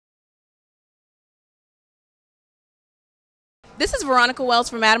This is Veronica Wells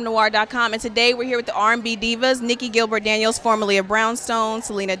from MadameNoire.com, and today we're here with the R&B Divas, Nicci, Gilbert Daniels, formerly of Brownstone,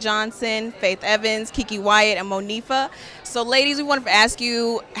 Syleena Johnson, Faith Evans, Keke, Wyatt, and Monifa. So, ladies, we wanted to ask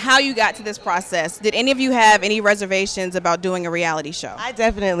you how you got to this process. Did any of you have any reservations about doing a reality show? I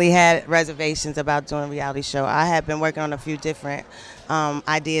definitely had reservations about doing a reality show. I had been working on a few different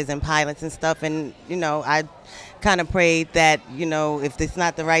ideas and pilots and stuff, and, I kind of prayed that, if it's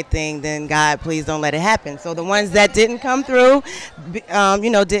not the right thing, then God, please don't let it happen. So the ones that didn't come through,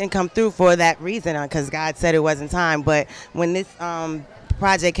 didn't come through for that reason, because God said it wasn't time. But when this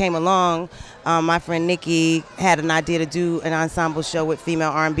project came along, my friend Nicci had an idea to do an ensemble show with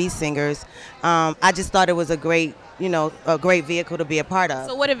female R&B singers. I just thought it was a great vehicle to be a part of.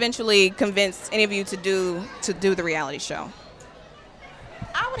 So what eventually convinced any of you to do the reality show?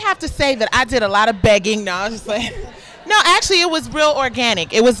 I would have to say that I did a lot of begging. No, I was just like, no, actually, it was real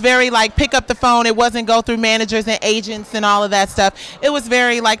organic. It was very like pick up the phone. It wasn't go through managers and agents and all of that stuff. It was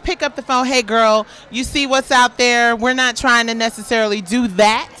very like pick up the phone. Hey, girl, you see what's out there. We're not trying to necessarily do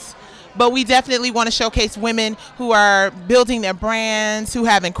that, but we definitely want to showcase women who are building their brands, who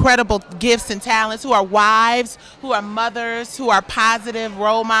have incredible gifts and talents, who are wives, who are mothers, who are positive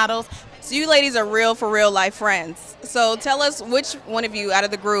role models. So you ladies are real for real life friends. So tell us which one of you out of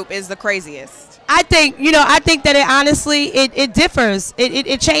the group is the craziest. I think that it honestly, it differs.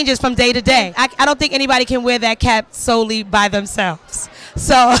 It changes from day to day. I don't think anybody can wear that cap solely by themselves.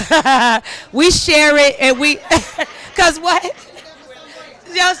 So we share it and we, because what?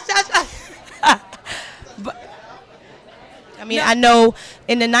 I know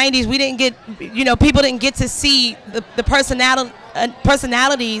in the 90s we didn't get, people didn't get to see the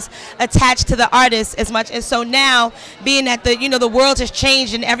personalities attached to the artists as much. And so now, being that the world has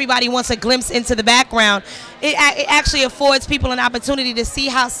changed and everybody wants a glimpse into the background, it actually affords people an opportunity to see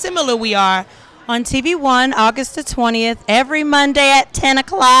how similar we are. On TV One, August the 20th, every Monday at 10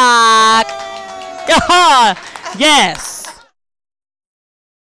 o'clock. Yes.